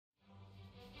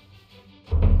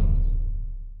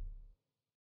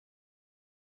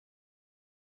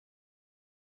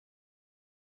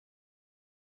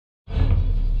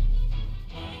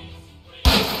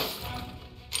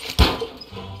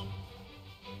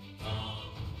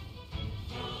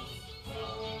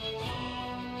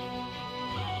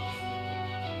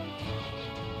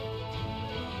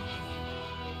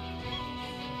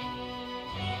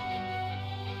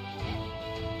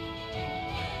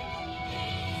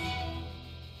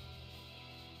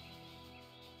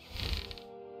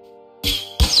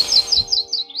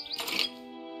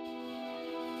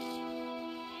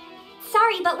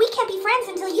sorry, but we can't be friends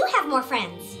until you have more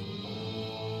friends.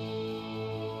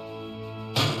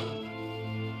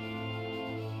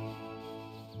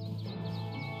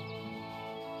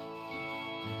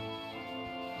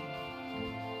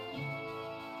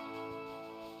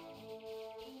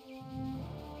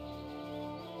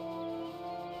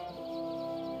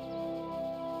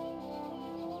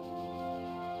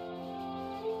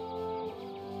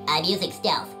 I'm using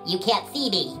stealth. You can't see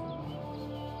me.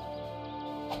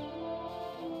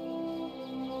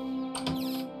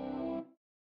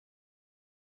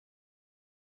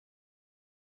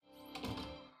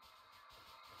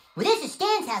 Well, this is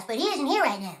Stan's house, but he isn't here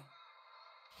right now.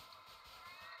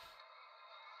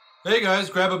 Hey guys,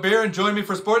 grab a beer and join me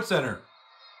for Sports Center.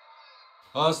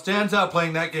 Stan's out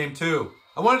playing that game too.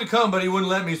 I wanted to come, but he wouldn't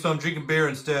let me, so I'm drinking beer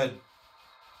instead.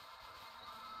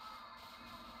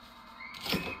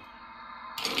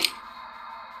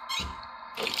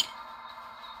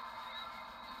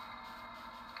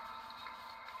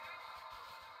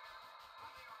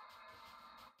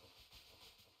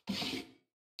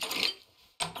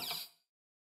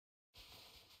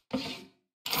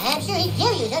 I'm sure he'd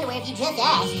kill you his underwear if you just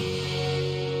asked.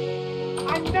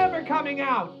 I'm never coming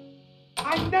out!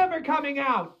 I'm never coming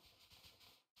out!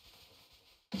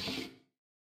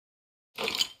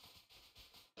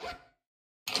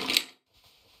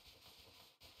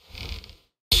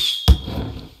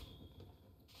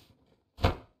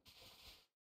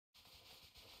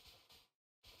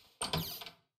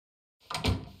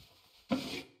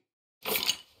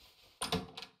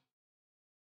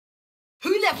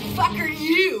 Who the fuck are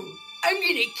you? I'm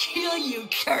gonna kill you,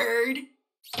 turd!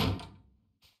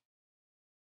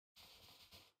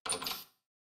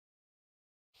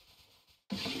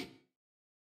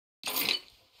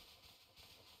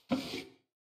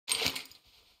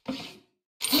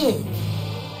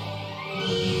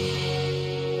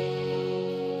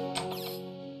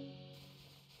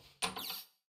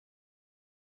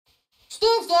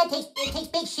 Stan's dad takes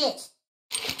big shits.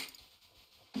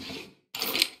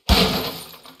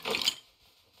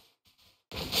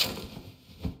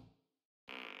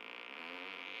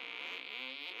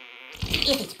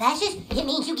 If it splashes, it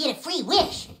means you get a free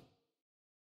wish.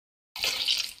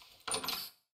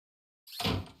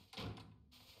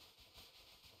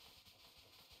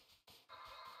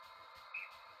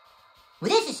 Well,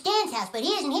 this is Stan's house, but he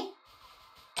isn't here.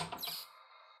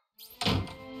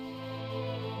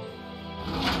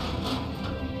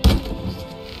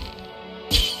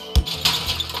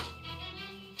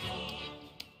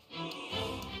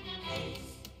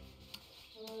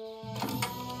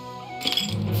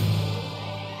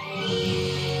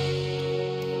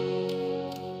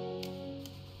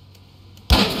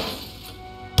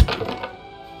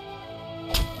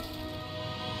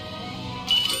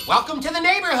 Welcome to the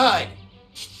neighborhood!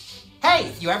 Hey,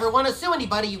 if you ever want to sue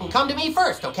anybody, you can come to me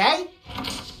first, okay?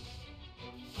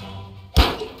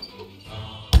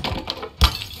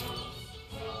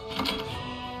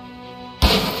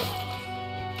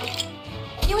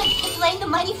 You have slain the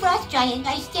mighty frost giant.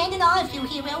 I stand in awe of you,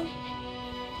 hero.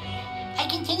 I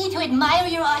continue to admire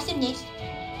your awesomeness.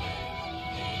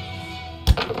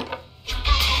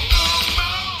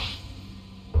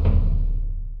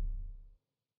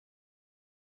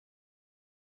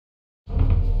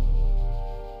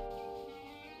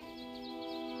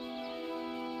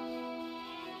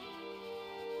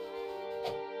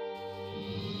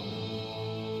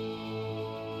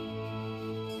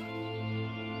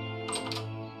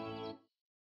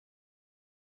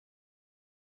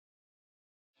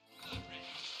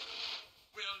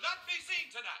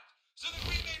 So that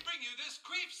we may bring you this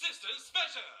Queef Sisters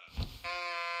special.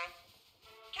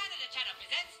 Canada Channel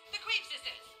presents the Queef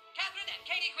Sisters, Catherine and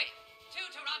Katie Queef, two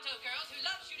Toronto girls who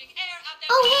love shooting air out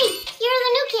their... Oh, hey, you're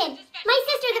the new kid. My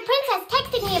sister, the princess,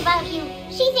 texted me about you.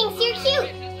 She thinks you're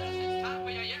cute. It's time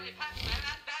for your yearly pap smear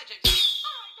and badging.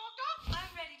 All right, Doctor.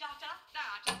 I'm ready, Doctor.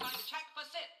 Now I'm just going to check for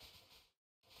sin.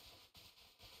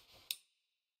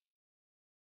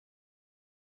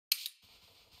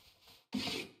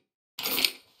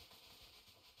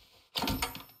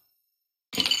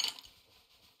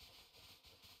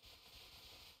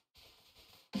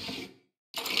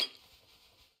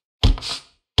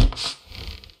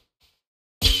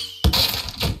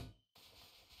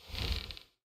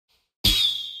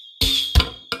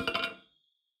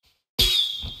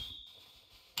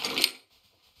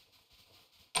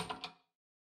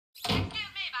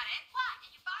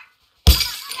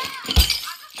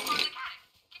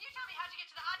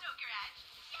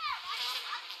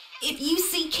 If you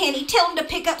see Kenny, tell him to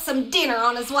pick up some dinner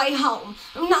on his way home.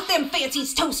 Not them fancy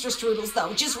toaster strudels,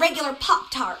 though, just regular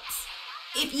Pop-Tarts.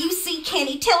 If you see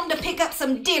Kenny, tell him to pick up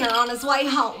some dinner on his way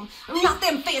home. Not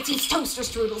them fancy toaster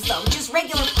strudels, though. Just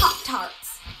regular Pop-Tarts.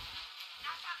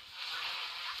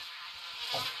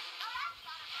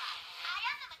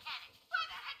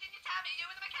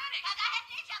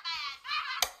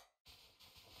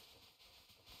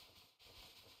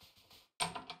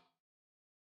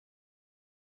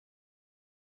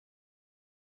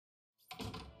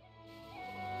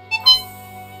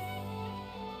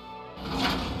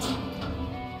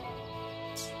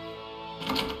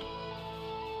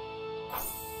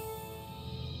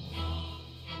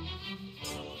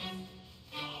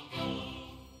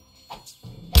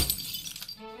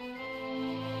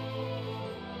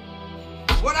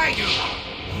 What I do?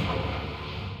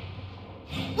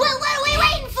 Well, what are we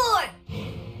waiting for?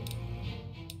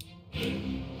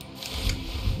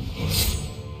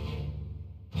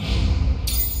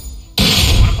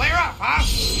 Wanna play rough, huh?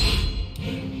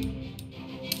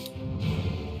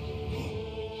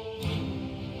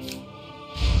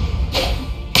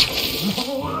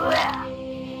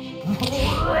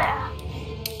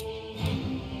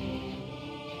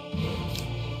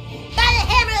 By the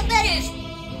hammer of letters!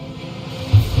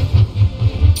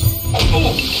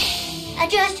 I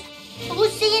just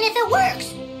was seeing if it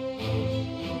works.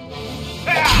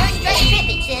 You're straight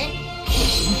tripping, son.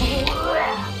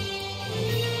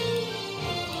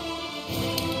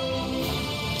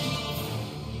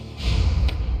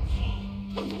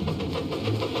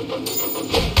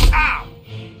 Ow!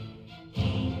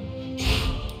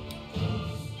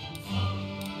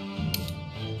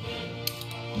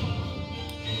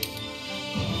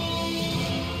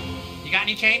 You got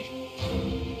any change?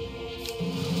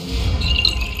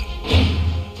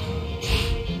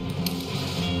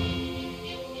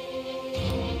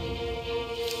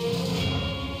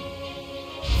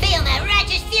 Feel that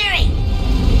righteous fury!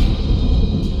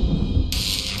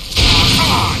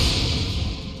 Come on!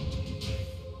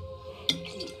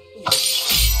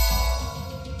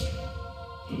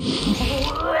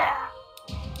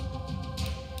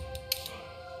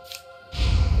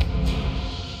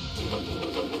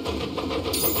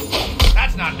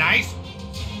 That's not nice.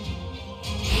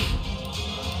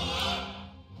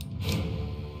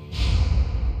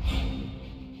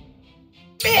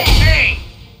 Hey!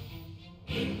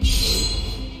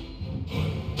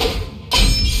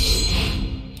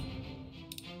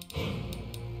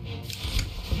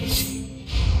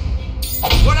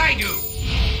 What I do?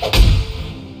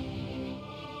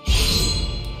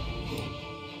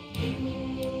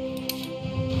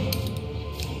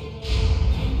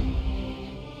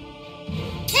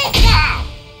 Ow!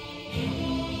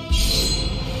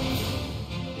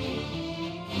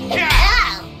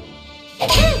 Yeah!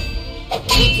 Oh!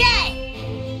 Good try!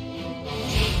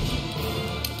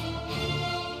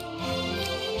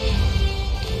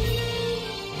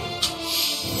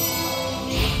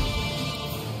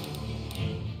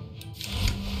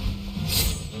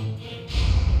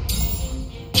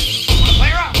 Wanna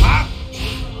play rough, huh?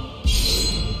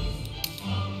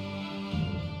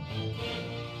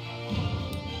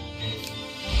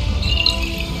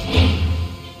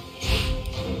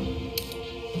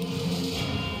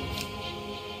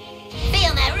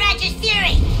 Feel that righteous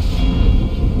fury!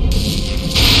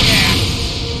 Yeah.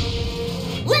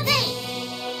 Whoopee!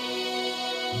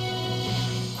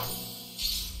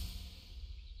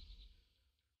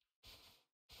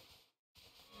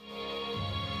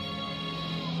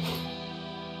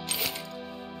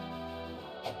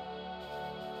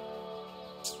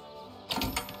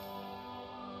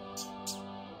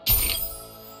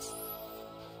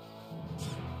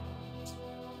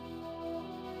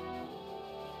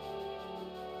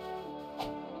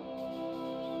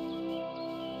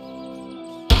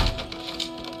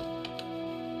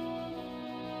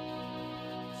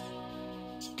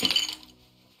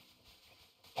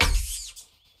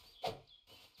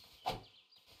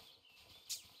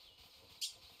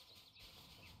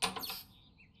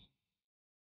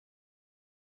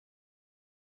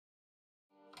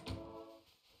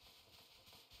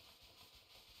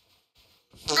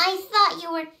 I thought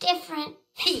you were different.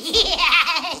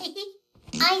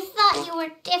 I thought you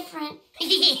were different.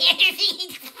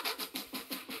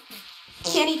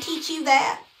 Kenny teach you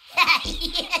that?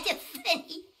 Yeah, that's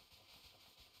funny.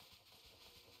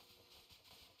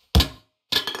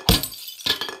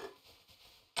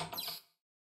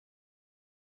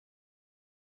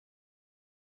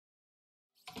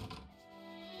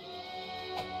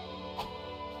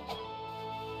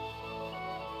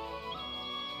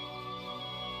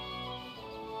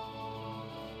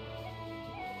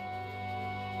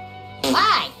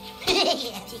 Why?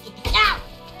 Ow!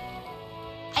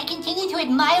 I continue to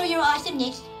admire your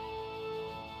awesomeness.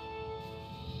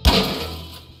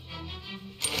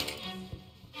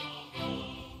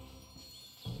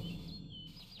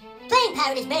 a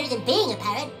parrot is better than being a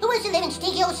parrot. Who wants to live in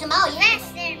stinky old Somalia?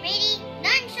 Less than ready,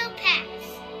 none shall pass.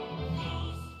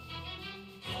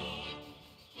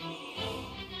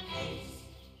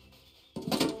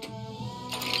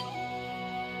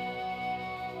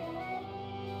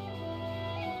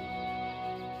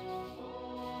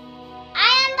 I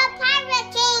am the Pirate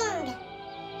King!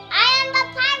 I am the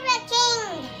Pirate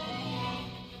King!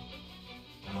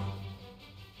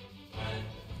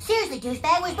 Seriously,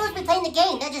 douchebag, we're supposed to be playing the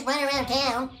game, not just running around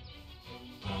town.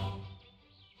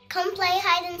 Come play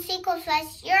hide and seek with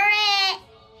us. You're it!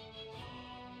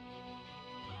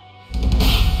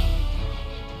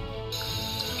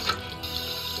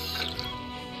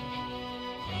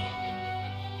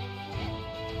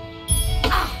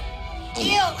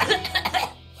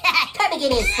 Carmen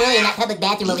gave me a swirly in that public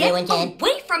bathroom over there one time. Get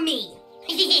away from me!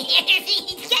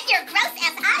 Get your gross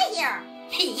ass out of here!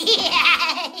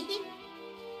 Yeah!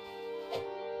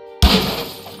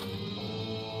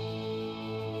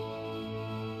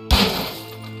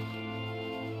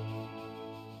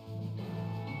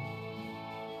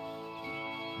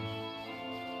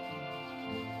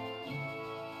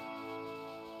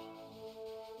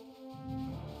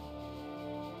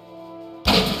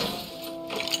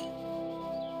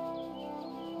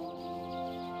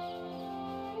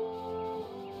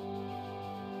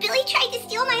 Billy tried to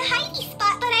steal my hidey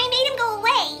spot, but I made him go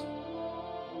away.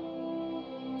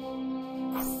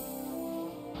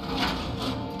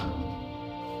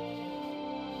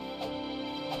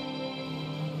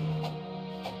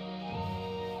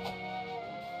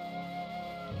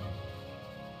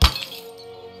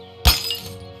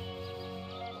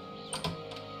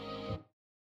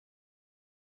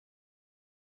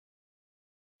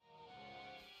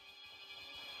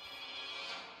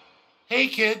 Hey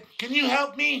kid, can you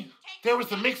help me? There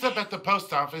was a mix-up at the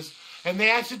post office, and they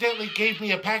accidentally gave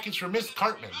me a package for Miss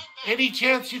Cartman. Any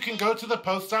chance you can go to the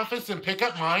post office and pick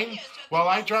up mine while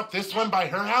I drop this one by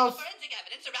her house?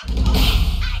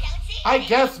 I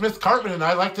guess Miss Cartman and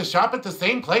I like to shop at the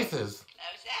same places.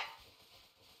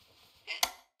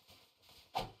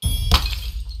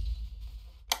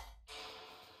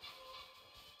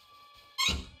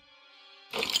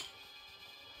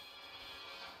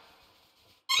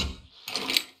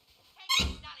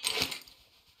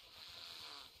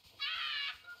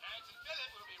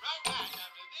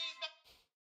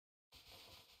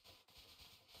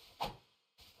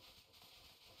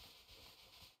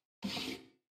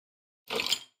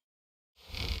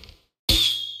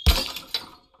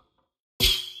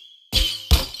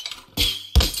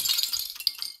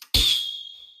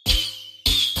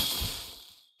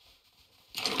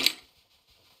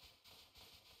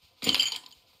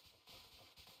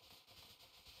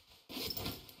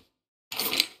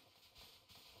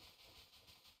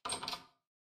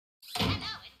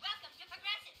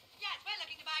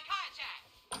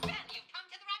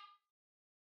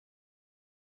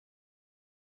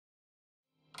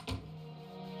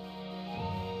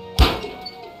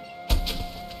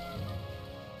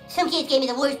 Some kids gave me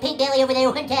the worst pink belly over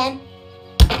there one time.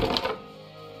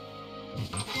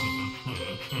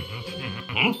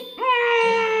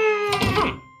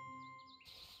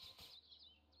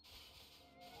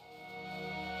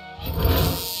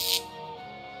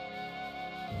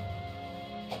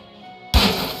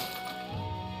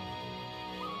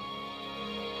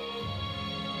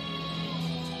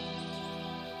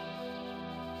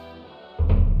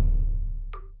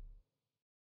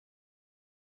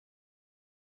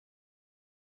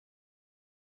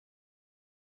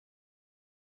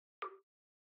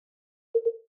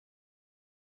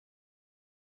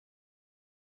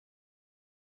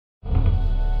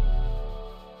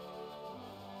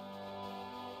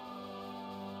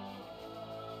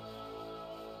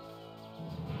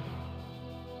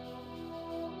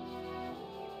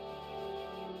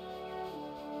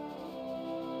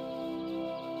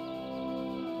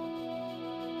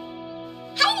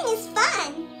 Hiding is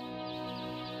fun.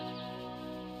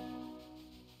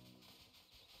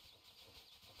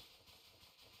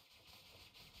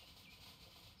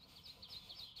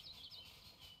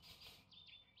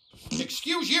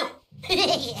 Excuse you.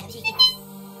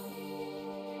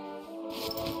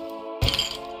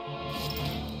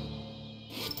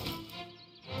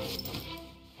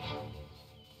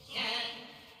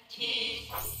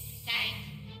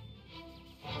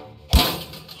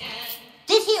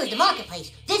 This here is the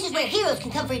marketplace. This is where heroes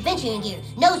can come for adventuring gear,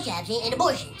 nose jobs, and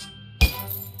abortions.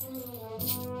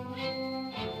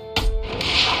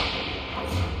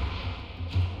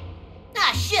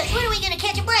 Ah, shucks, when are we gonna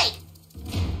catch a break?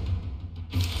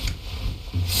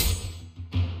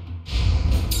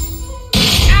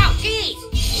 Ow, jeez!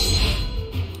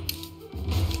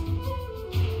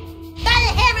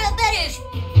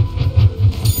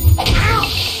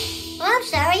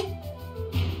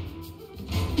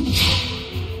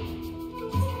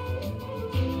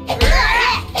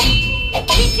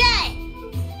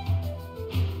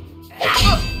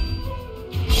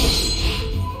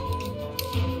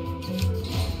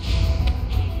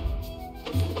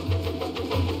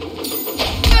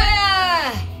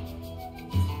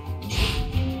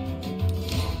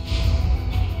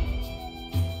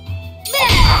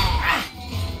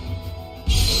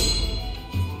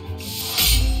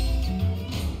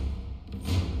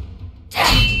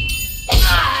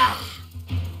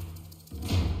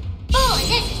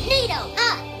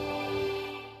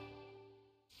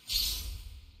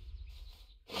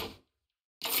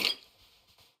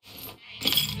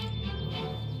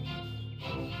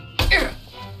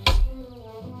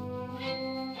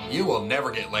 will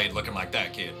never get laid looking like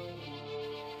that, kid.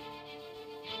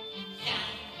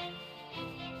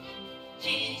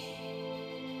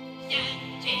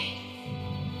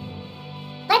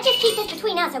 Let's just keep this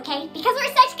between us, okay? Because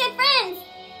we're such good friends.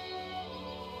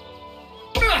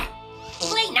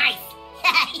 Play nice.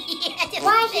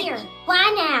 Why here?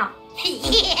 Why now?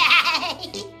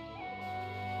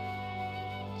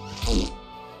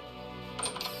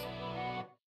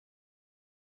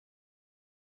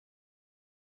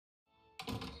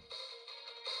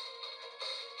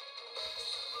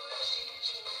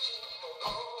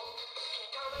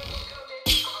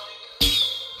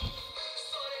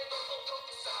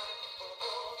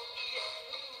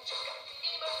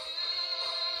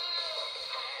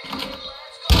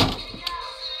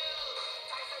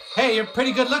 Hey, you're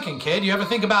pretty good looking, kid. You ever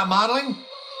think about modeling?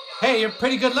 Hey, you're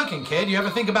pretty good looking, kid. You ever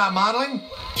think about modeling?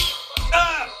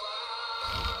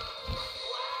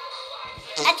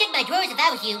 I'd check my drawers if I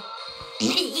was you.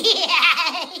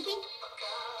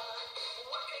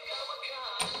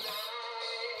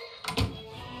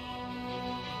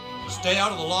 Stay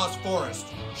out of the Lost Forest.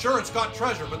 Sure, it's got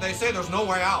treasure, but they say there's no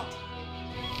way out.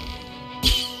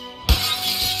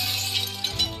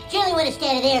 You only want to stay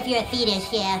out of there if you're a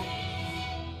fetus, yeah.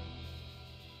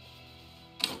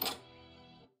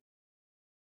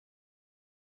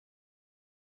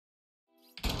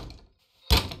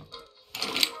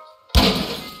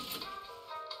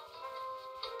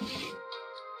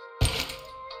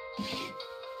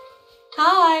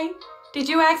 Hi. Did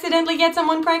you accidentally get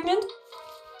someone pregnant?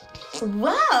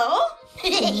 Well.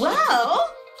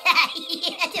 Well.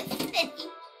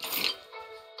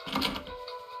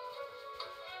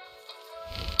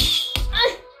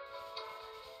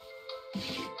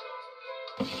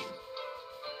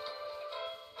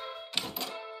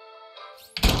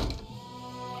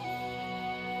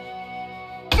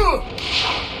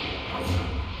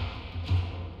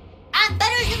 I'm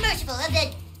Butters the Merciful of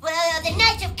the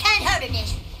Knights of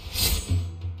Kind-Heartedness.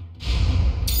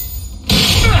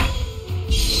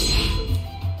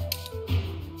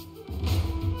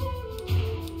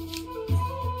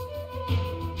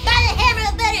 By the hammer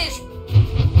of Butters!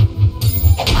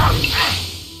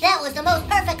 That was the most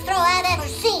perfect throw I've ever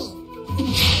seen.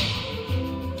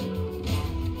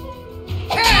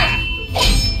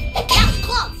 That was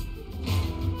close.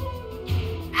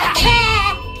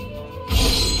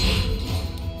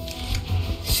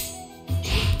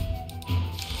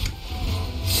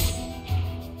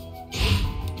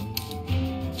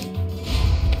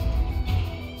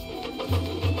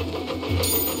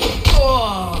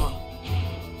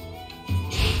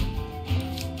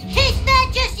 Taste that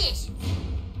justice!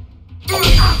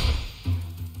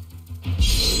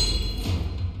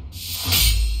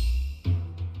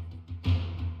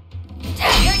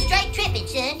 You're straight tripping,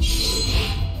 son.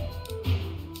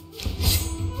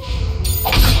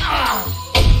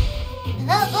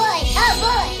 Oh boy!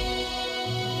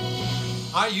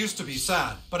 I used to be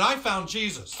sad, but I found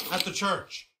Jesus at the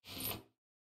church.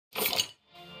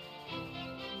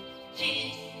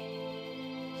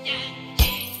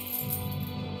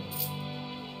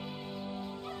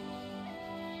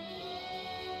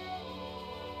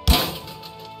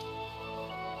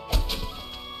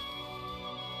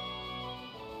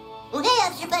 Well, hey,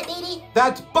 Officer Buttbrady.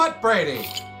 That's Barbrady.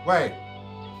 Wait.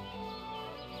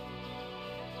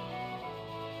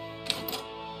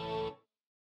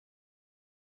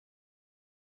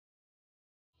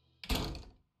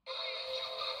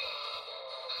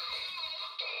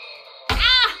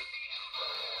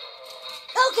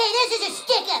 Okay, this is a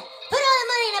stick-up. Put all the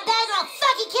money in a bag or I'll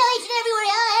fucking kill each and every one.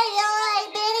 Hey, all right,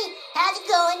 Benny. How's it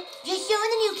going? Just showing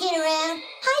the new kid around.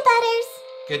 Hi, Butters.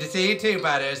 Good to see you too,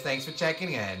 Butters. Thanks for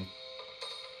checking in.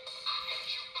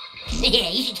 Yeah,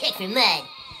 you should check for mud.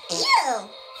 Ew.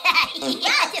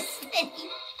 Yeah, just funny.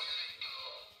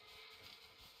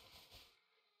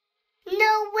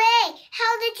 No way.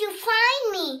 How did you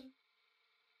find me?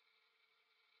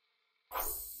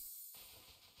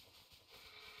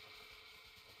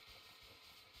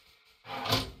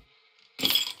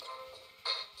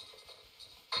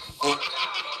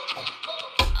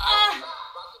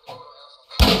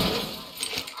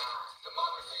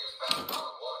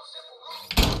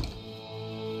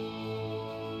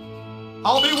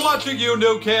 I'll be watching you,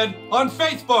 new kid, on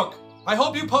Facebook. I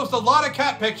hope you post a lot of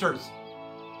cat pictures.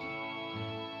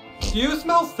 Do you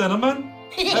smell cinnamon?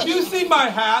 Have you seen my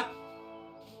hat?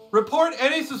 Report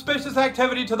any suspicious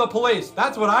activity to the police.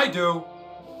 That's what I do.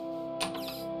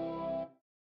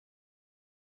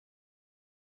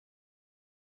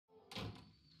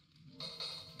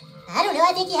 I don't know,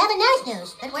 I think you have a nice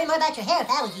nose. I'd worry more about your hair if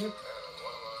I was you.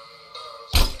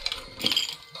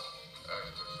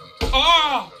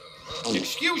 Oh!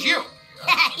 Excuse you.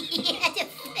 Yeah,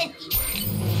 that's funny.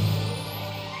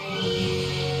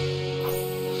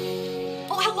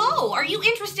 Oh, hello. Are you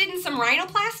interested in some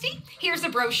rhinoplasty? Here's a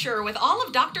brochure with all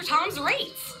of Dr. Tom's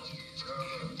rates.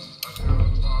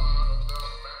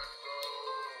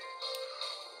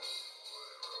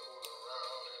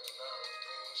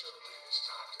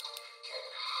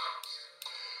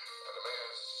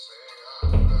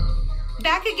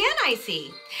 Back again, I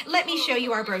see. Let me show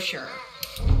you our brochure.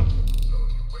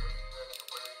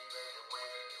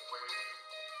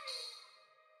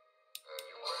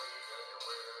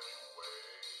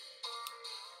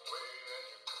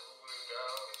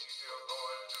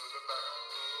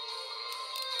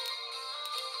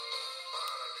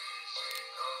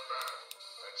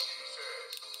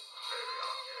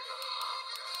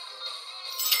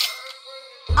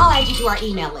 I'll add you to our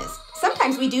email list.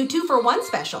 Sometimes we do 2-for-1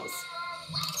 specials.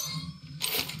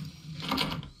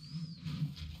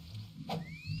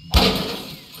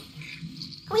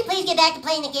 Can we please get back to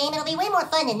playing the game? It'll be way more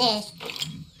fun than this.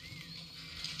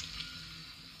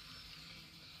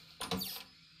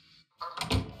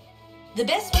 The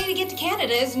best way to get to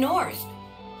Canada is north.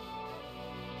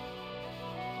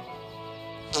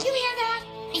 You hear that?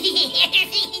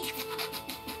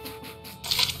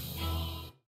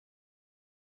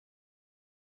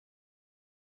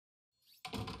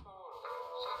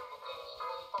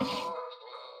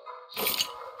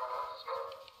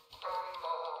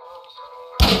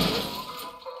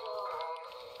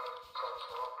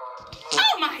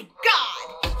 Oh my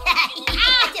God!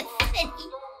 That's funny.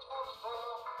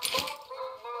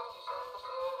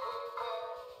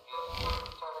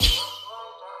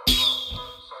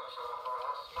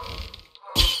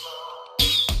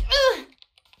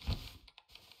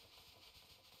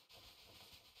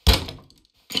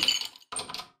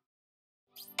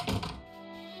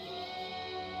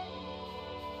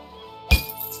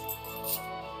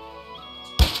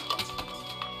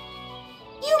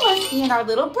 You must be in our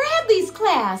little Bradley's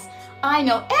class. I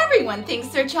know everyone thinks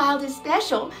their child is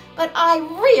special, but I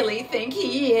really think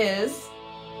he is.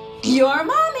 Your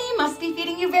mommy must be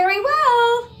feeding you very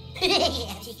well.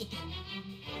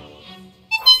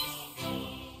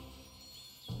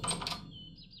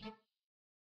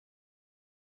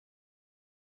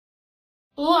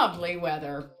 Lovely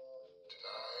weather.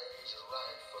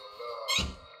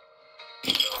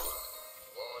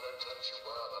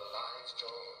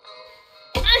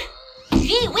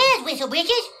 Gee whiz, Whistle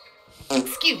Britches.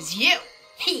 Excuse you.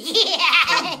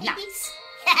 Yeah. Nice.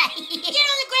 Get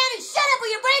on the ground and shut up or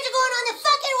your brains are going on the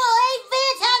fucking wall. Hey,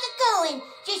 Vince, how's it going?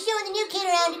 Just showing the new kid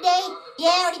around today.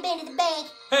 Yeah, already been to the bank.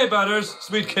 Hey, Butters.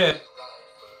 Sweet kid.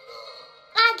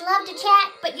 I'd love to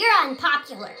chat, but you're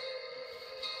unpopular.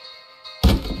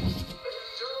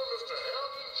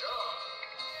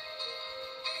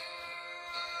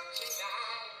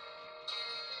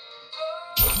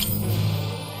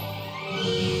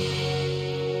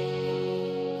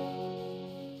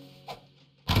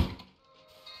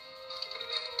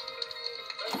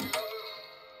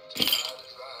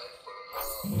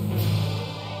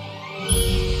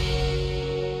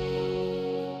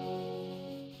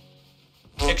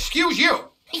 Excuse you.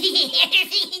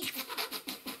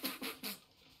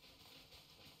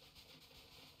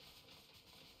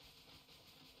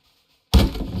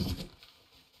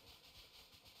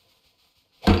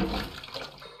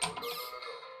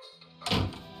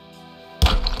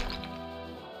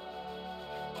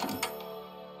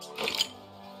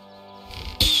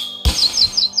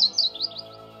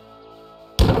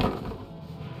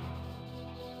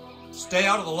 Stay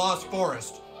out of the Lost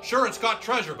Forest. Sure, it's got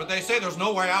treasure, but they say there's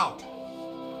no way out.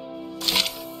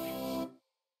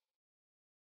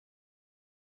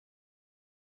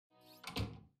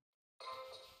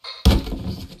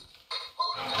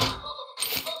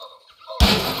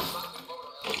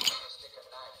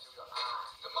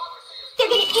 They're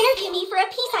going to interview me for a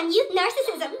piece on youth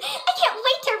narcissism. I can't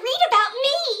wait to read about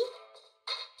me.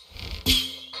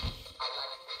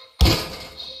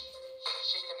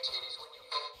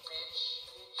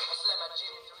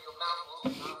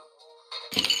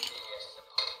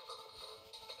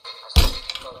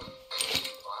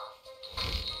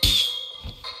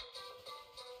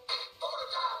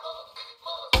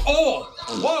 Oh!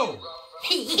 Whoa!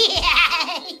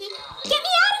 Yeah. Get me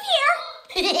out of here.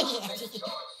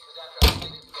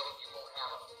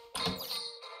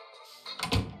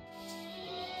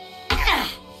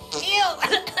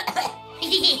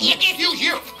 Excuse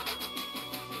you.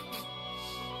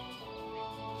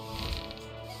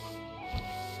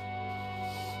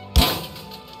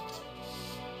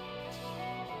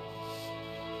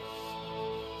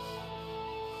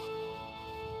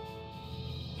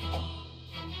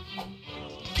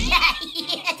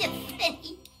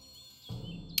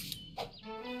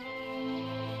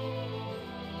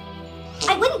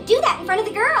 I wouldn't do that in front of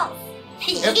the girls.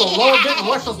 If the Lord didn't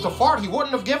wish us to fart, he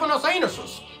wouldn't have given us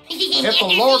anuses. If the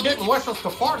Lord didn't wish us to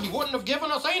fart, he wouldn't have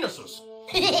given us anuses.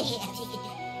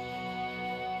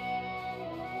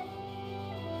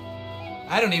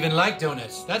 I don't even like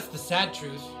donuts. That's the sad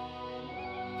truth.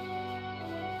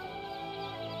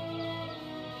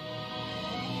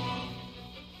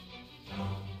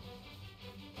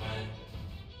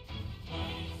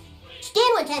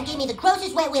 Stan one time gave me the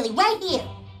grossest wet willy right here.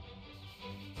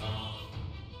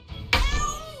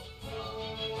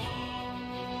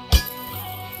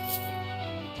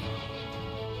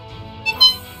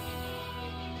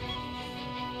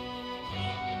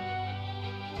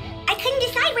 I couldn't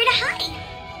decide where to hide.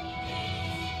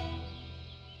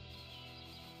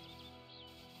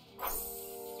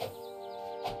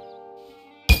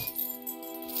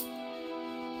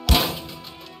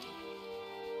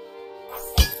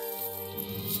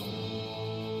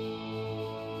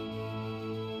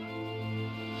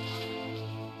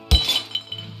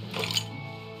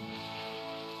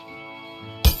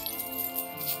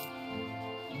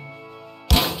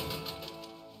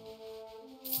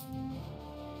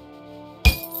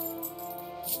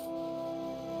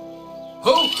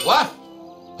 Who? What?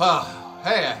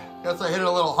 Hey, I guess I hit it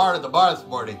a little hard at the bar this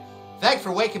morning. Thanks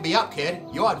for waking me up, kid.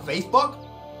 You on Facebook?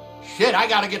 Shit, I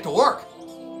gotta get to work.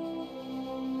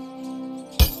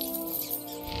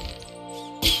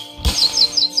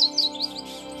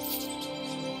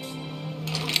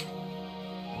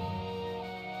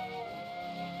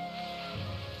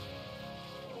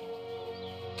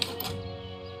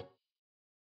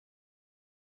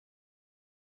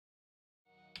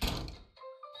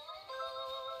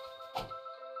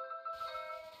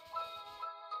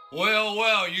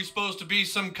 Well, you supposed to be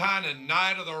some kind of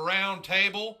knight of the round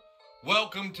table?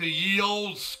 Welcome to ye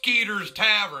old Skeeter's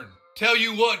Tavern. Tell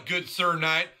you what, good Sir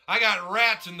Knight, I got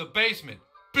rats in the basement.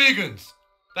 Big uns.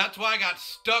 That's why I got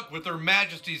stuck with Her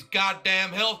Majesty's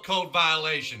goddamn health code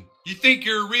violation. You think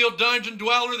you're a real dungeon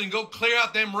dweller? Then go clear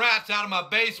out them rats out of my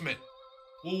basement.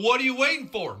 Well, what are you waiting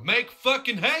for? Make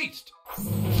fucking haste.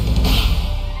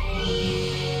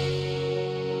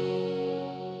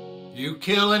 You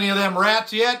kill any of them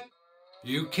rats yet?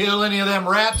 You kill any of them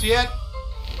rats yet?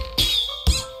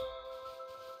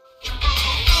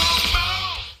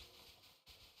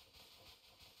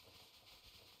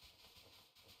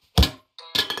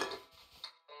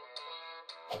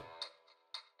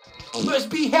 Must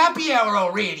be happy hour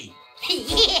already. Yeah.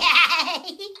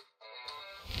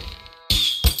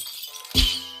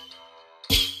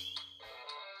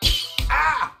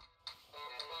 Ah!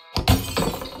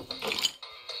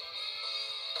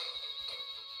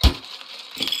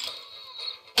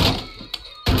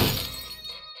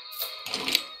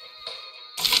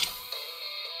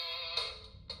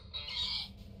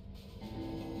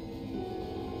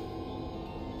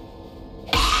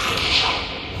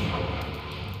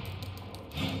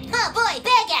 Oh boy,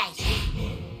 bad guys.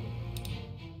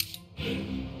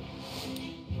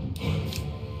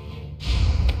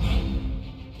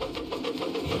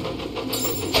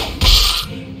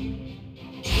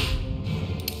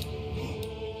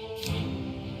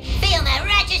 Feel my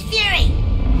righteous fury.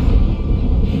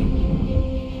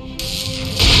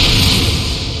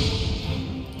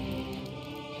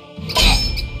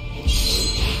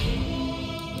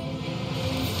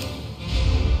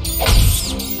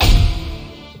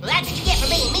 Well, that's what you get for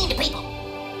being mean to people.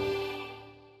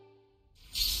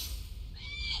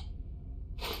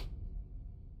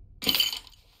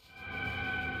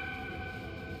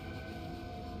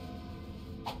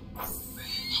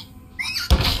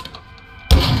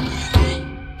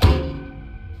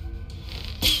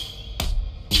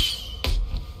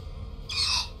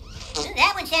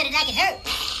 That one sounded like it hurt.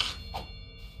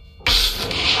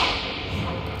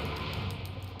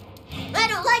 I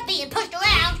don't like being pushed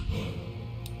around.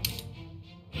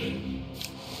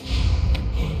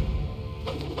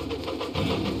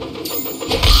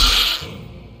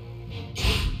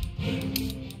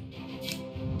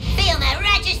 Feel my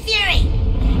righteous fury.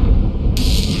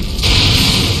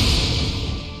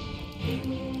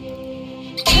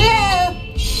 Ah!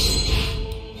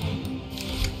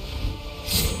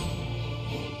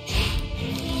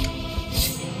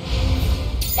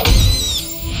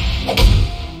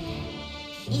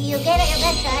 You'll get it your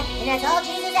next time, and that's all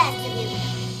Jesus asks of you.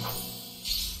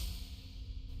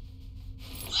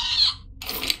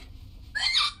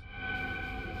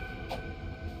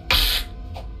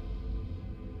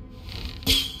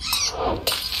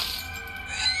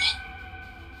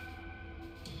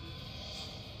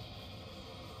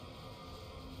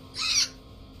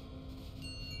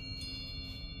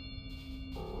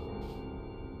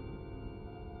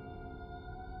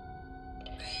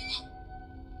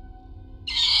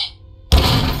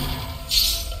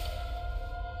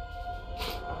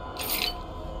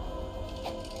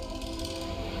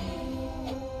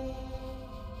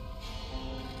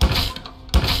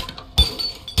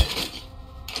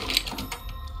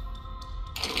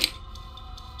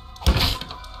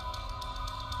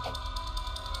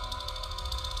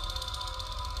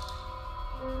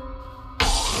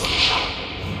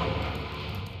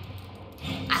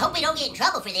 don't get in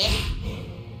trouble for this.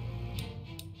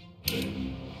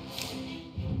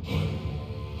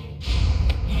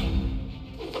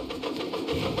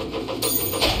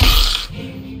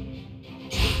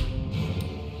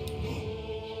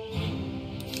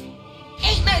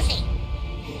 Ain't mercy.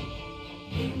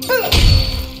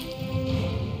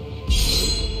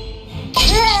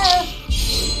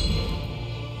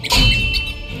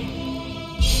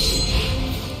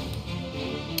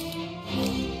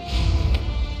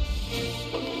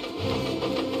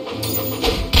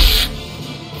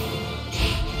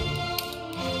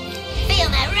 Feel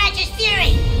my righteous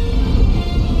fury.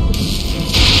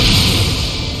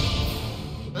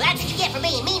 Well, that's what you get for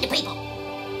being mean to people.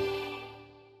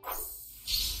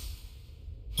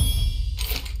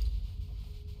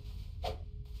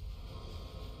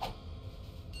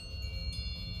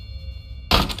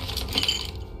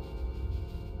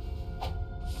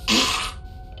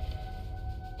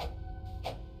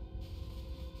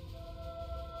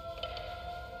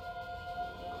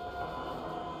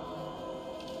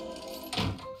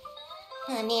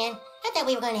 Oh, man, I thought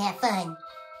we were going to have fun.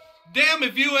 Damn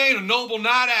if you ain't a noble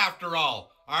knight after all.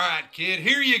 All right, kid,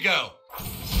 here you go.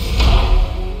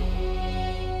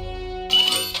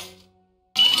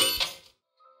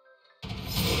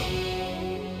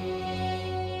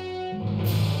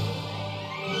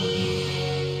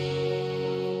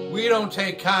 We don't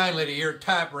take kindly to your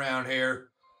type around here.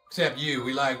 Except you.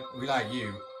 We like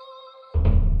you.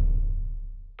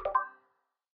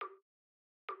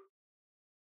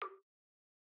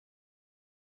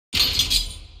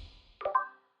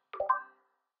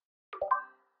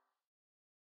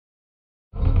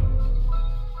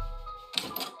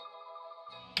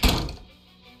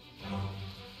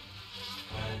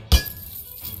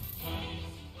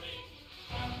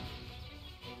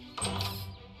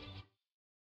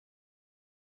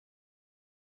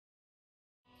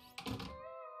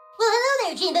 Well, hello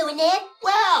there, Jimbo and Ned.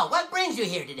 Well, what brings you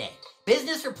here today?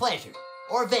 Business or pleasure?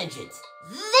 Or vengeance?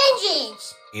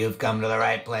 Vengeance! You've come to the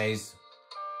right place.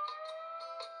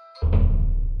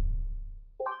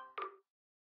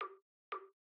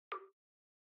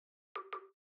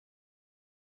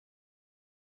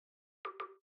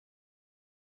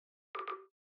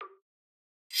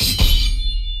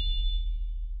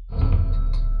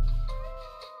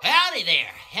 Howdy there.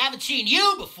 Haven't seen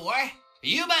you before.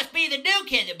 You must be the new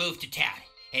kid that moved to town.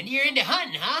 And you're into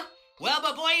hunting, huh? Well,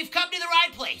 my boy, you've come to the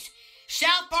right place.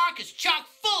 South Park is chock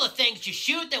full of things to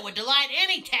shoot that would delight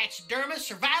any taxidermist,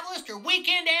 survivalist, or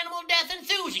weekend animal death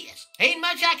enthusiast. Ain't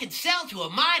much I can sell to a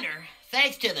minor,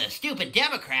 thanks to the stupid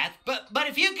Democrats, but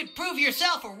if you could prove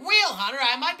yourself a real hunter,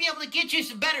 I might be able to get you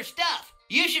some better stuff.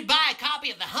 You should buy a copy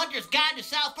of The Hunter's Guide to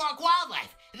South Park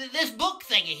Wildlife, this book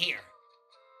thingy here.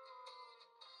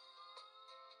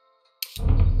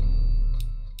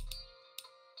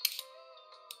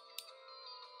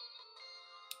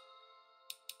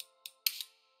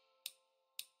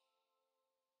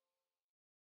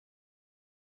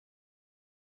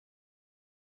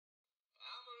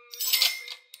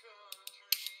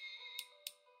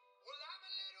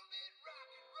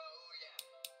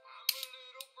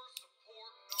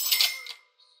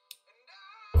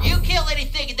 You kill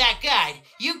anything in that guide,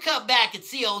 you come back and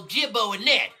see old Jimbo and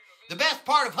Ned. The best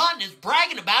part of hunting is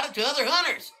bragging about it to other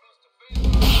hunters.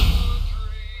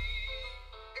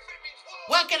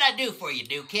 What can I do for you,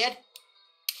 new kid?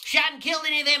 Shot and killed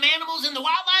any of them animals in the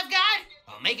wildlife guide?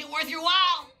 I'll make it worth your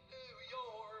while.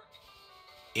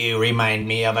 You remind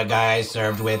me of a guy I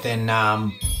served with in,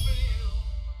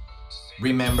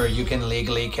 Remember, you can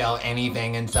legally kill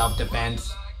anything in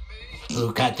self-defense.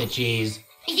 Who cut the cheese?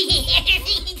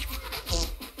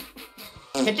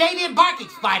 Canadian barking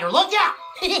spider, look out!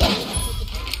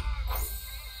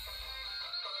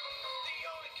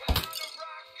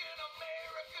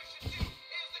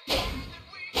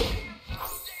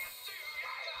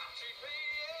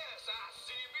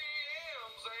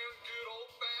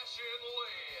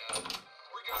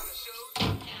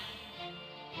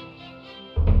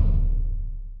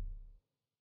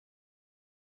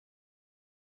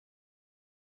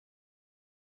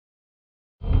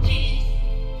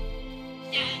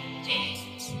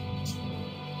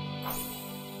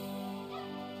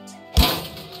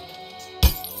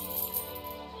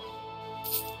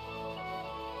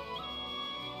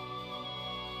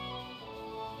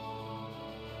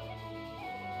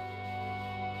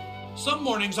 Some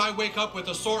mornings I wake up with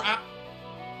a sore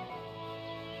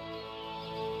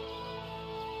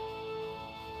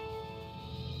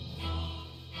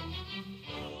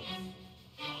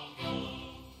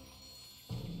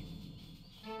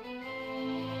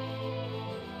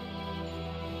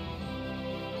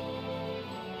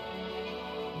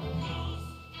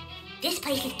This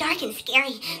place is dark and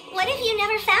scary. What if you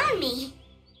never found me?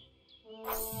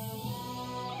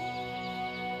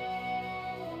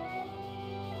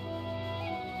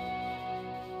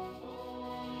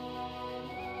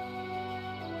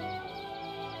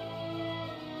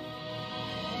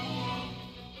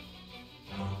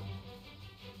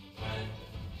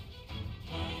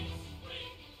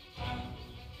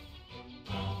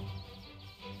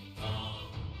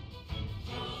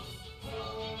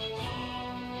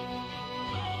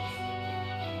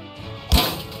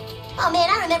 Oh man,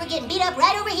 I remember getting beat up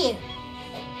right over here.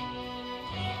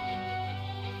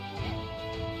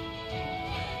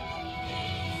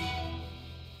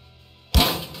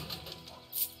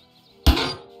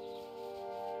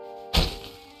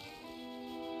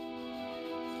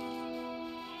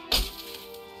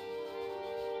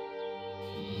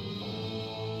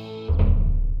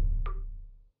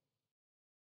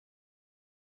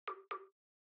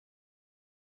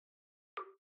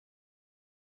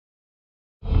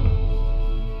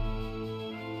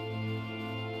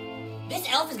 This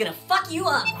elf is gonna fuck you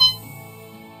up.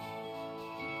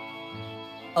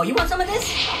 Oh, you want some of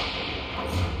this?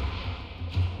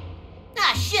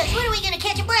 Ah, shucks, when are we gonna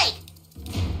catch a break?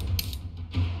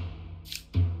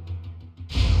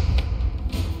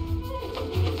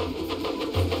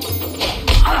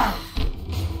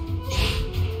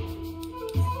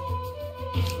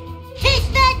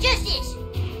 Taste that justice!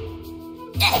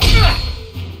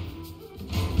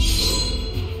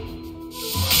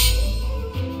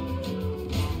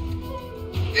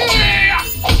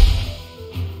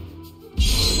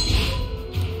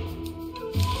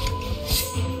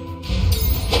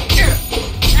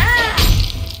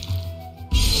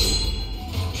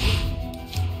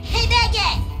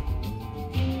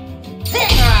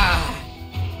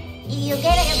 You gave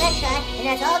it your best shot, and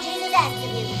that's all Jesus asks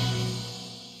of you.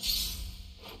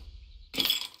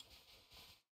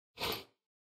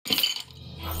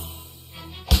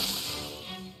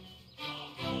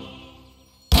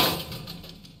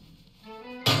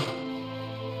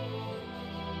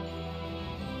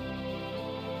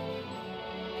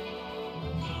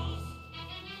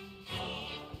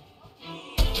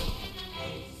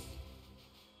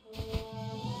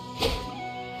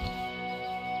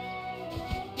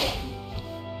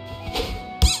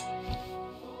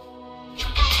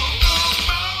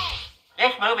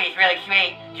 This movie is really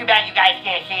sweet. Too bad you guys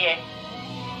can't see it.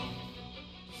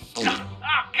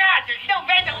 Oh God, there's no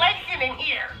ventilation in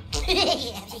here.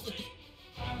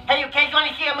 Hey, you kids want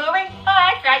to see a movie? Oh,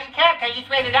 that's right, you can't because it's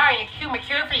rated R and it's too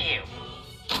mature for you.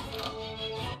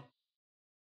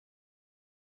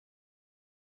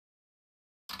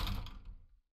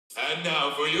 And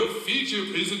now for your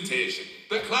feature presentation,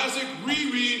 the classic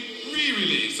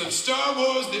re-release of Star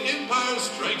Wars The Empire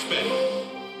Strikes Back.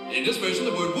 In this version,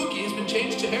 the word Wookiee has been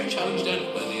changed to hair-challenged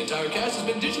animal, and the entire cast has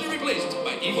been digitally replaced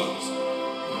by Ewoks.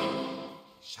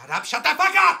 Shut up, shut the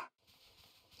fuck up!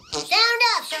 Sound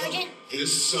up, Sergeant.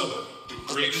 This summer, the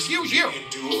greatest Excuse you.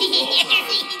 into all time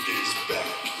is back.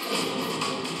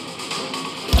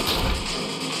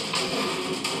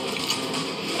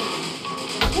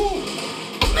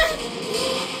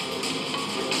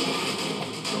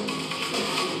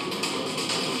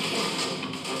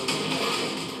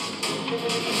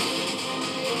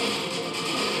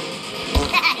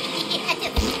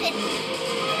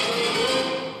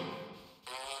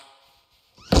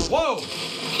 Whoa!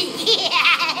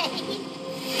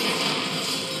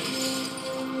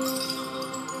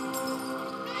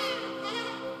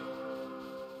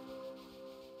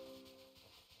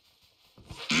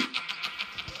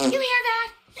 You hear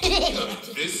that?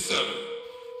 This summer,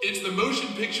 it's the motion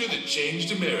picture that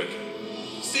changed America.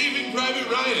 Saving Private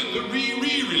Ryan, the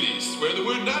re-release, where the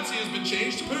word Nazi has been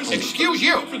changed to person. Excuse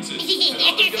you. References, and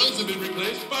all the guns have been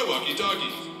replaced by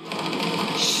walkie-talkies.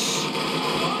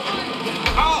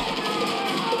 Oh!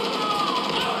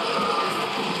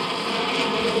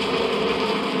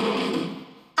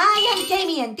 I am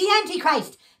Damien, the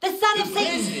Antichrist, the son of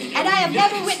Satan, and I have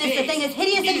never witnessed a thing as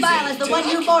hideous and vile as the one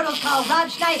you mortals call Rob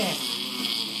Schneider.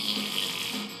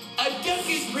 A duck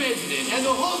is president, and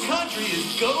the whole country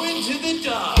is going to the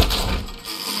dogs.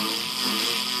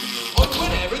 Or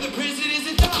whatever, the president is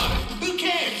a dog. Who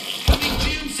cares? Coming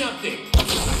June something.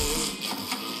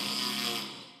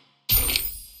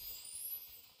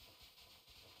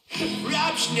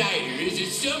 Rob Schneider is a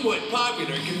somewhat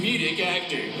popular comedic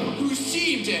actor who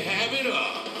seemed to have it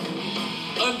all.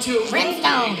 Until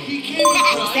Brimstone. he came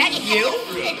across Is that you?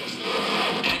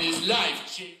 and his life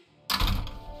changed.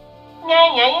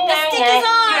 The stick is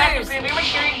ours!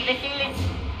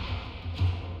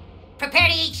 Prepare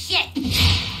to eat shit.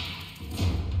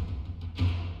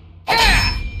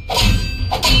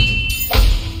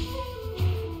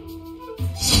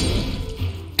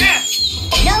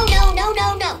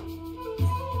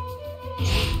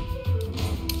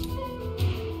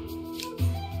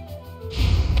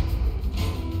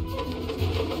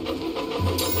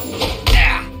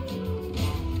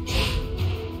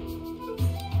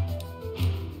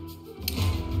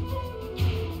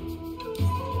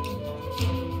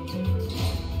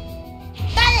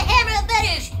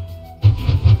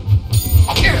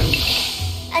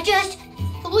 I just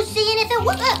was seeing if it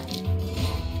would.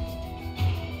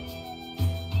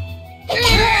 Good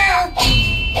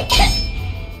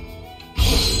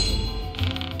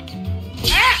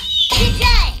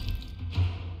try.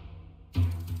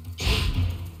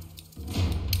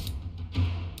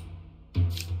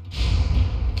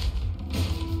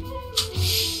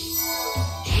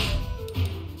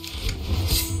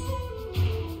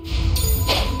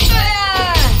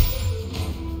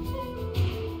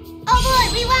 Oh boy,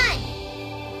 we won!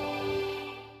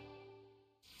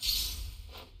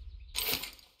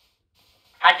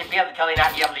 How'd you feel to totally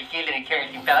not be able to shield in a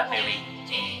Kirsten Phillips movie?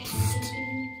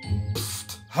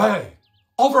 Hey,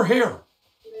 over here.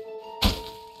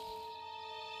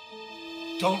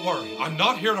 Don't worry, I'm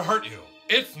not here to hurt you.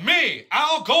 It's me,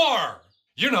 Al Gore.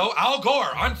 You know, Al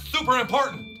Gore, I'm super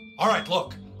important. All right,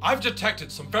 look, I've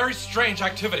detected some very strange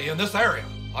activity in this area.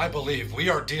 I believe we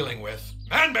are dealing with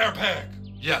ManBearPig.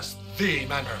 Yes, the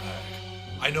ManBearPig.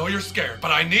 I know you're scared,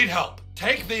 but I need help.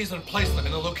 Take these and place them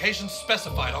in the location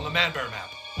specified on the ManBear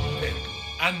map. Pig.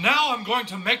 And now I'm going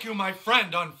to make you my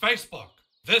friend on Facebook.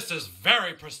 This is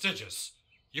very prestigious.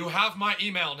 You have my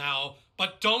email now,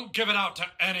 but don't give it out to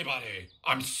anybody.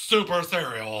 I'm super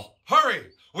serial.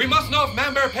 Hurry! We must know if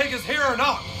ManBearPig is here or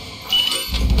not.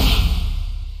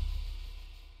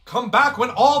 Come back when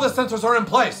all the sensors are in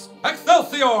place.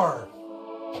 Excelsior!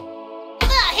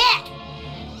 Heck!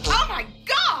 Oh my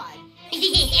God!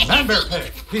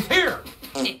 ManBearPig, he's here!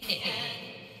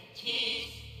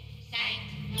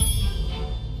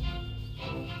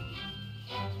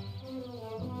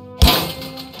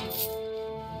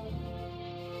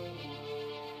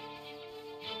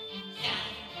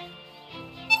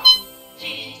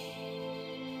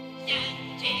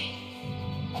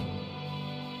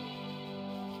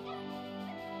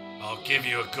 I'll give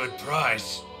you a good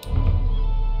price.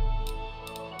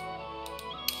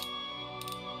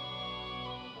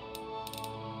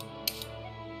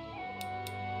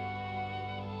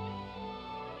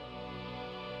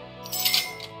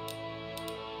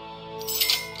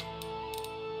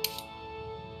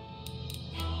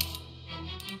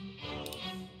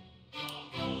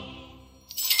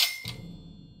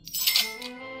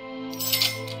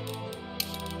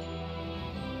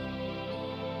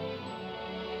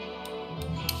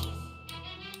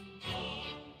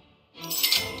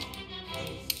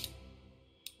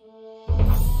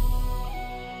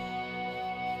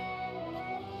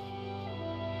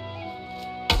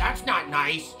 That's not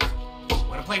nice.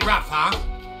 Wanna play rough, huh?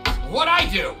 What'd I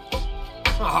do?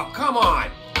 Oh, come on.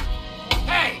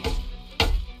 Hey!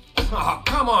 Oh,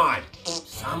 come on.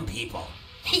 Some people.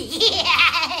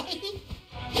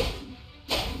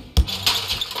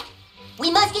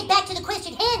 We must get back to the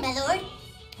question at hand, my lord.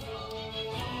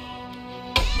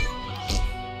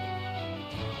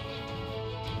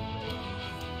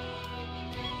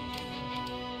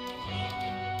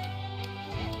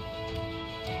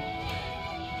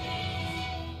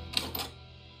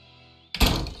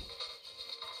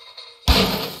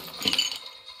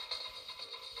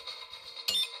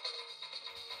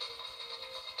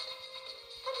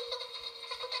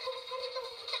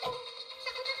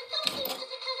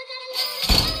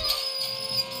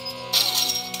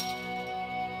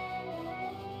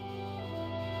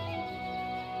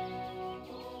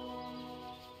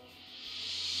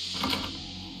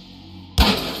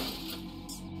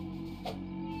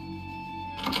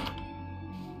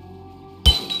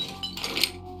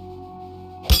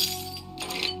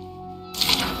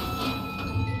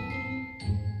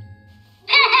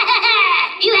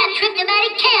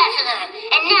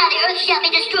 And now the Earth shall be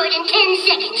destroyed in 10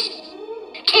 seconds.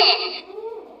 10,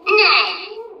 9,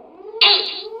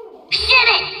 8,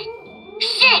 7,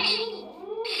 6,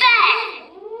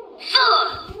 5,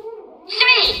 4,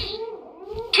 3,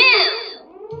 2,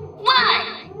 1.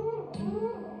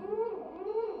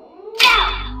 Go!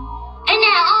 And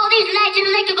now all these lights and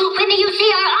electrical equipment you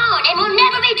see are on and will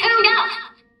never be turned off,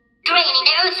 draining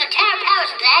the Earth's entire power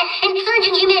supply and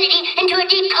plunging humanity into a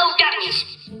deep cold darkness.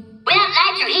 Without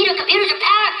lights or heat or computers or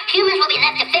power, humans will be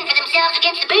left to fend for themselves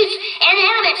against the beasts and the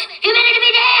elements. Humanity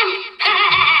be damned!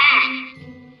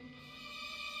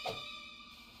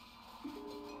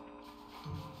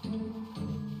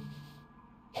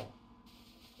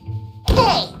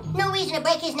 Hey, no reason to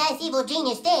break his nice evil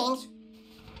genius things.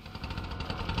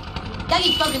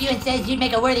 Dougie spoke of you and says you'd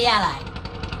make a worthy ally.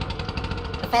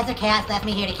 Professor Chaos left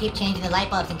me here to keep changing the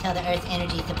light bulbs until the Earth's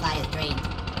energy supply is drained.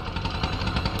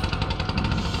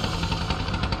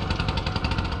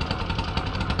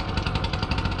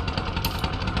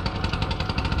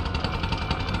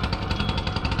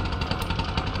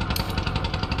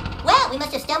 Well, we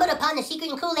must have stumbled upon the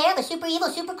secret and cool lair of a super evil,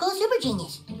 super cool, super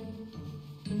genius.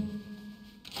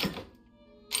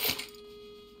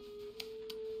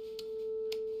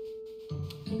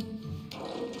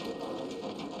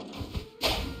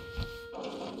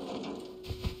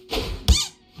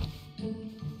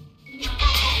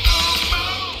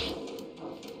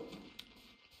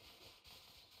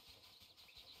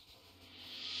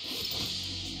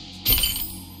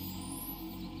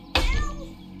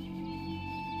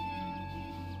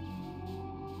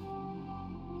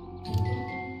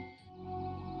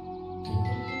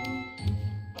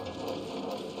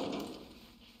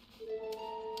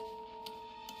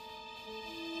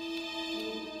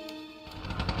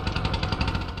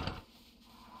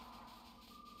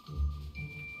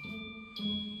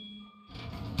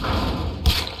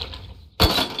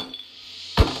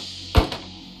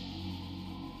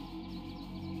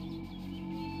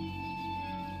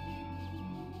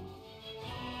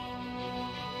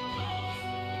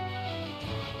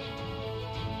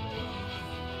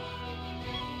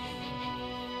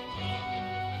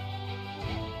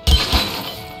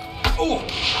 I'm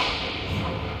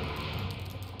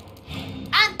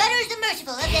Butters the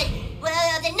Merciful of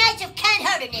the Knights of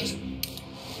Kind-Heartedness.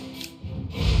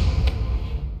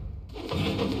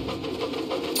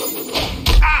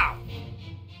 Ow!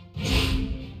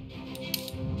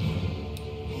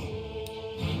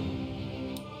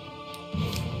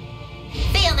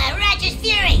 Feel my righteous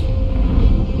fury!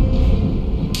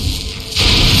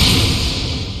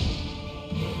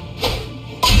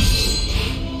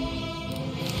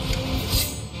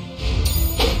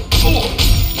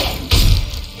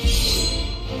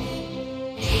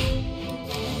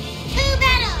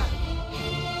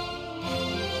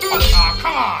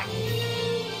 Come on!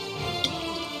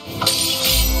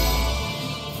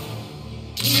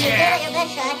 You did your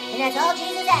best shot, and that's all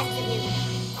Jesus asks of you.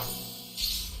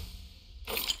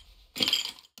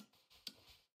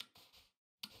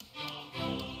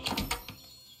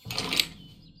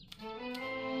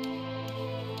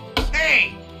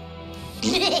 Hey!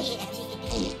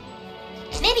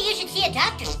 Maybe you should see a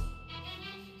doctor.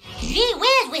 Gee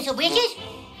whiz, Whistle Bridges!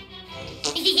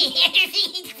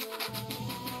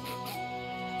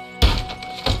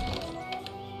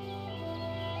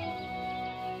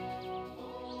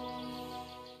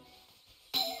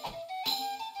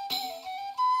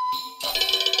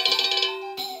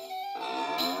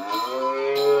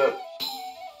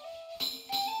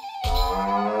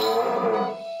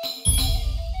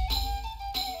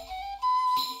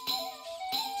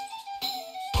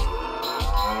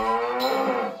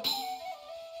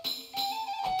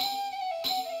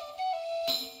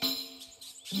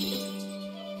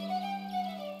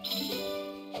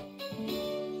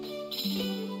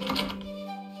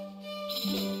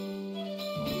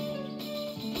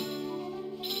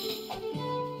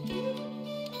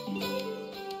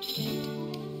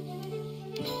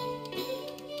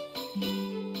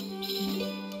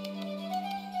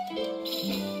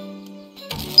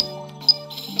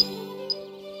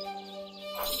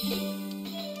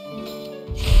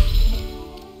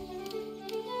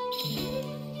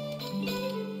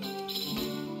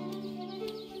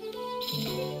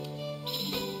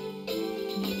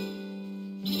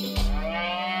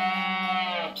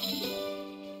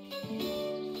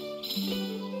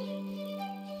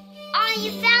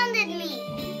 You founded me.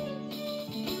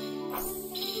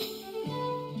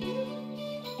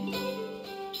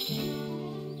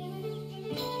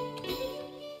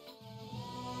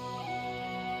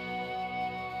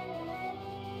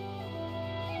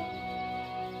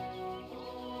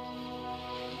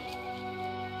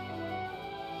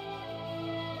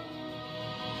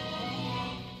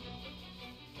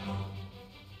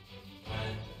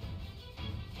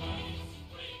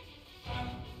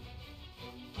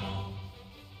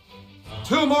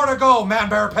 Two more to go,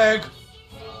 ManBearPig.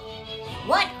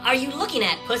 What are you looking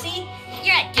at, pussy?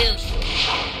 You're a douche.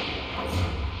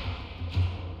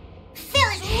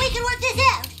 Fellas, we can work this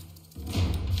out.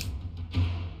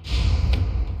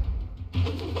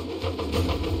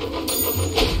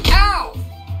 Ow!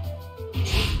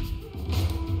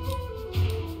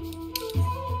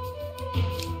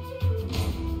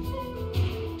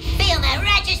 Feel my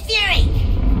righteous fury.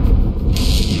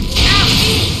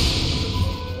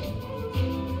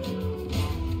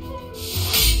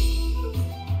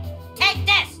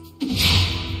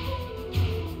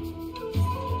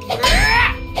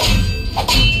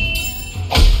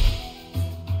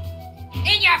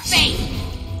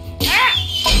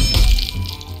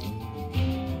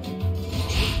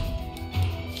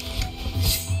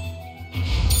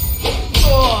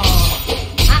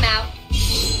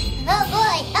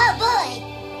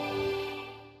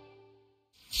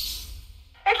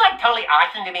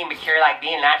 Awesome to be mature like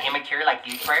me and not immature like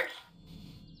you twerps.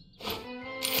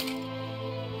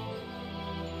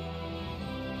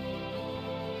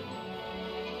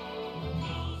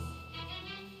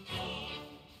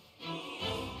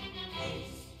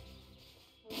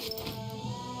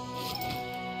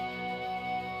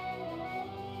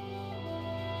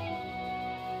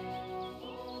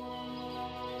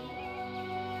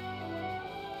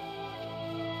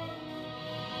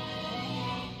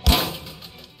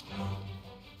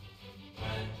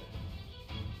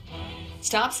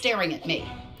 Stop staring at me.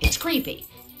 It's creepy.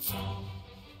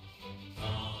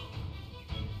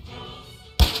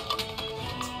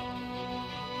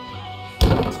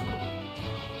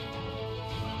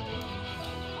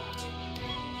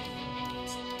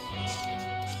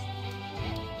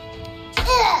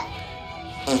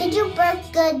 Did you burp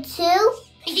good too?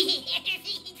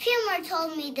 Filmore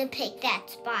told me to pick that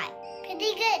spot.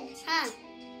 Pretty good, huh?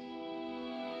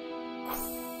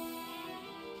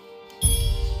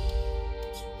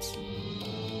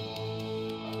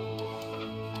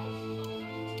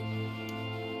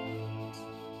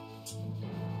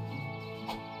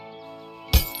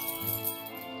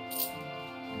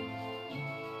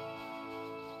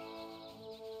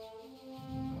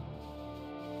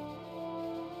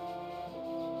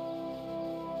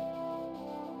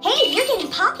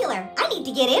 popular. I need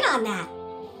to get in on that.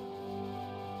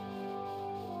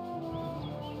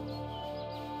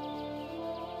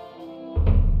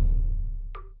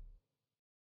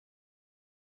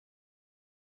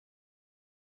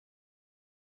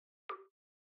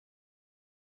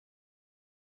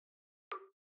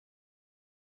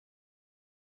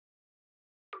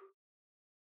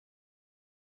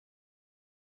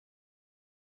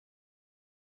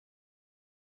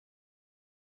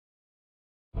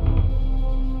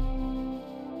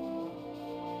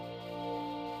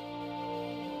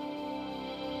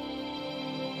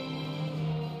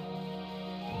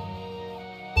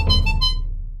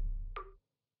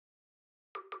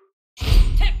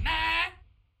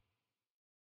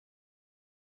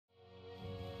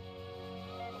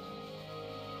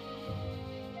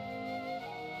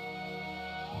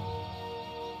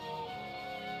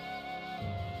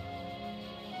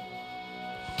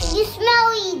 You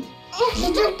smell weed.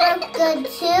 Did you burp good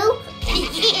too?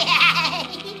 Yeah.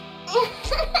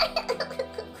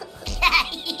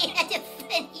 That's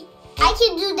funny. I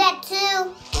can do that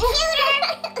too.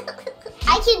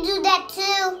 I can do that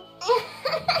too.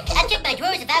 I'd check my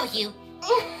drawers if I was you.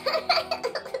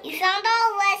 You found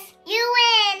all of us. You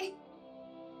win.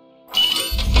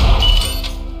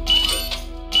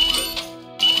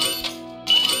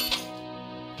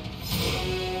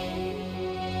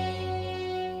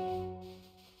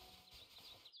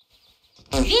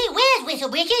 Gee whiz, Whistle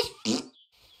Britches.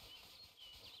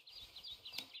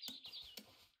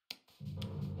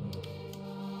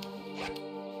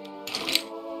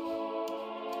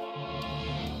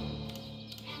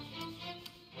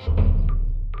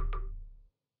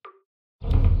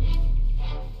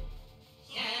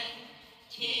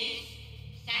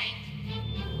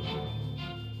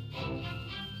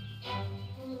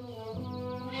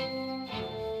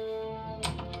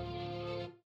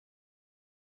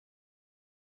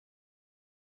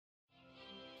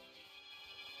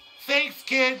 Thanks,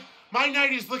 kid. My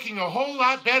night is looking a whole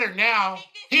lot better now.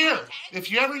 Here,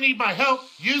 if you ever need my help,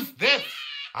 use this.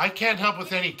 I can't help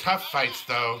with any tough fights,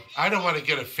 though. I don't want to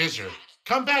get a fissure.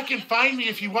 Come back and find me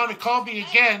if you want to call me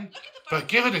again. But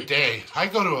give it a day. I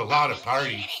go to a lot of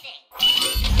parties. To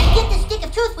get the stick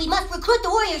of truth, we must recruit the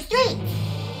Warriors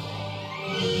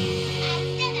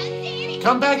 3.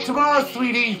 Come back tomorrow,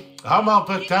 sweetie. I'm all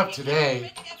booked up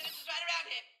today.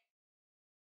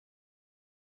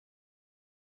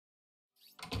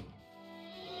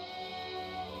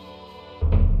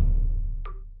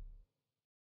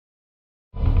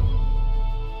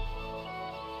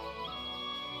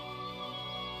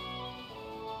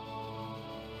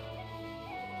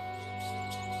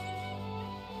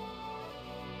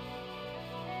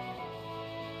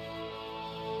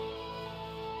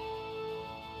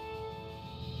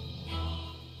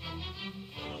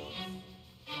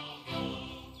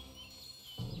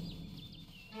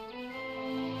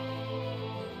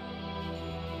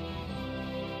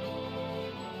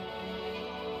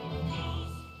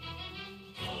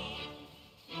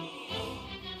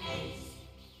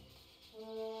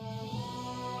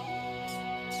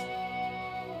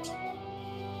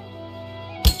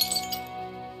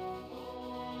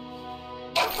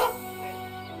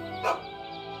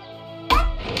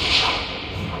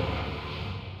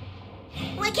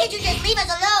 Why can't you just leave us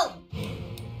alone?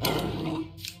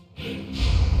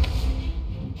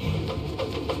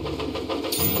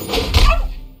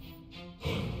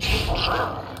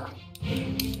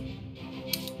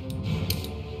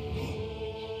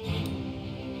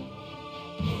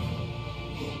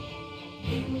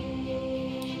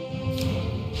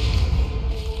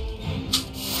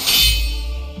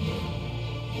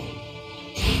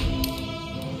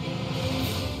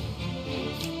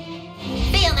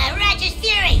 Feel my righteous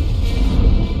fury!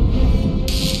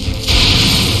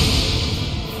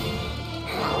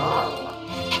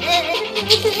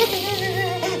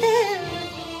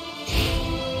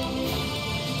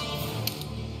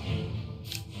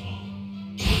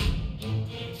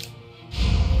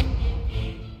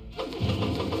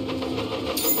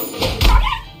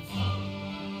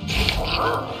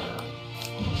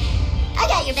 I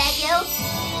got your back, yo.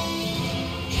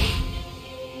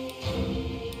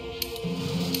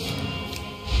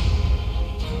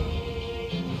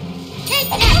 Take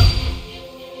that!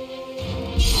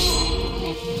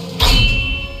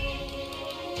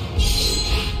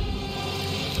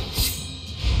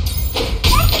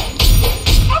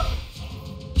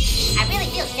 I really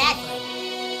feel sad for him.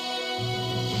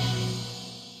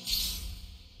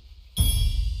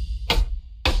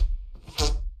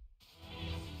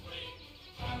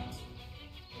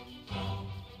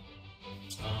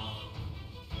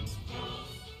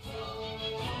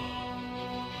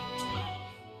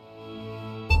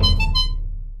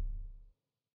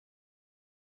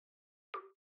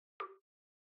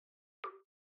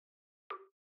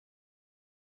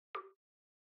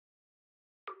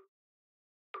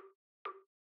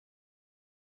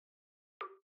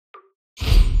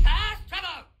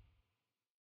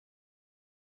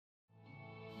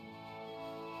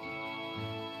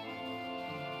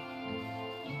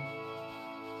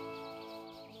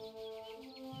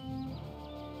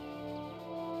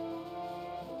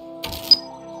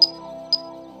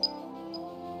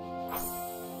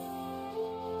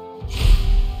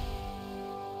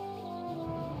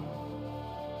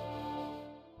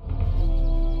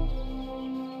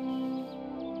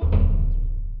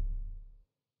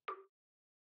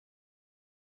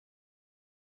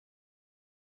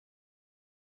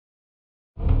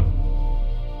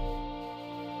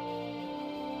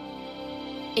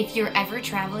 If you're ever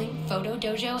traveling, Photo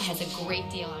Dojo has a great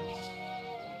deal on it.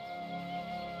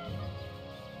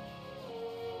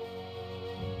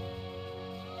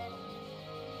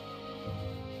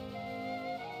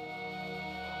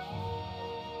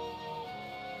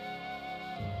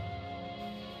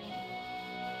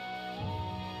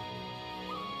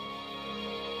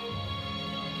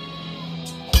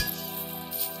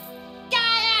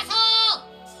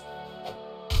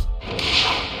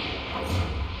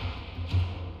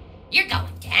 You're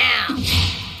going down.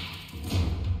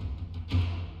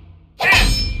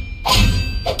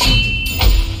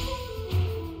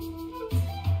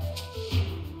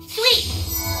 Sweet.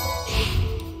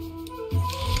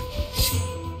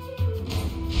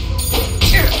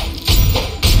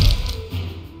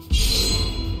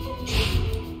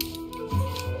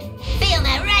 Feel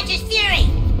that righteous fury.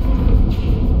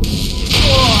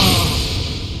 Whoa.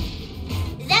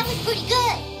 That was pretty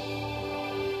good.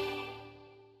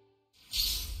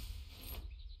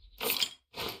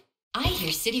 I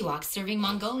hear City Walk's serving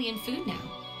Mongolian food now.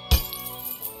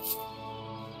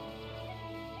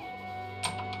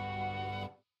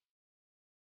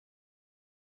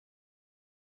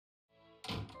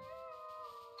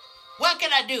 What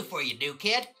can I do for you, new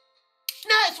kid?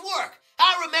 Nice work.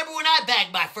 I remember when I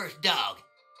bagged my first dog.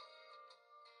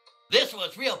 This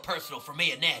was real personal for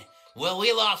me and Ned. Well,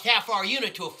 we lost half our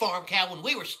unit to a farm cow when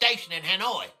we were stationed in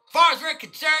Hanoi. Far as we're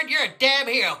concerned, you're a damn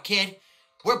hero, kid.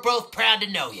 We're both proud to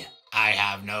know you. I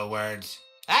have no words.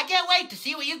 I can't wait to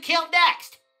see what you kill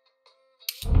next.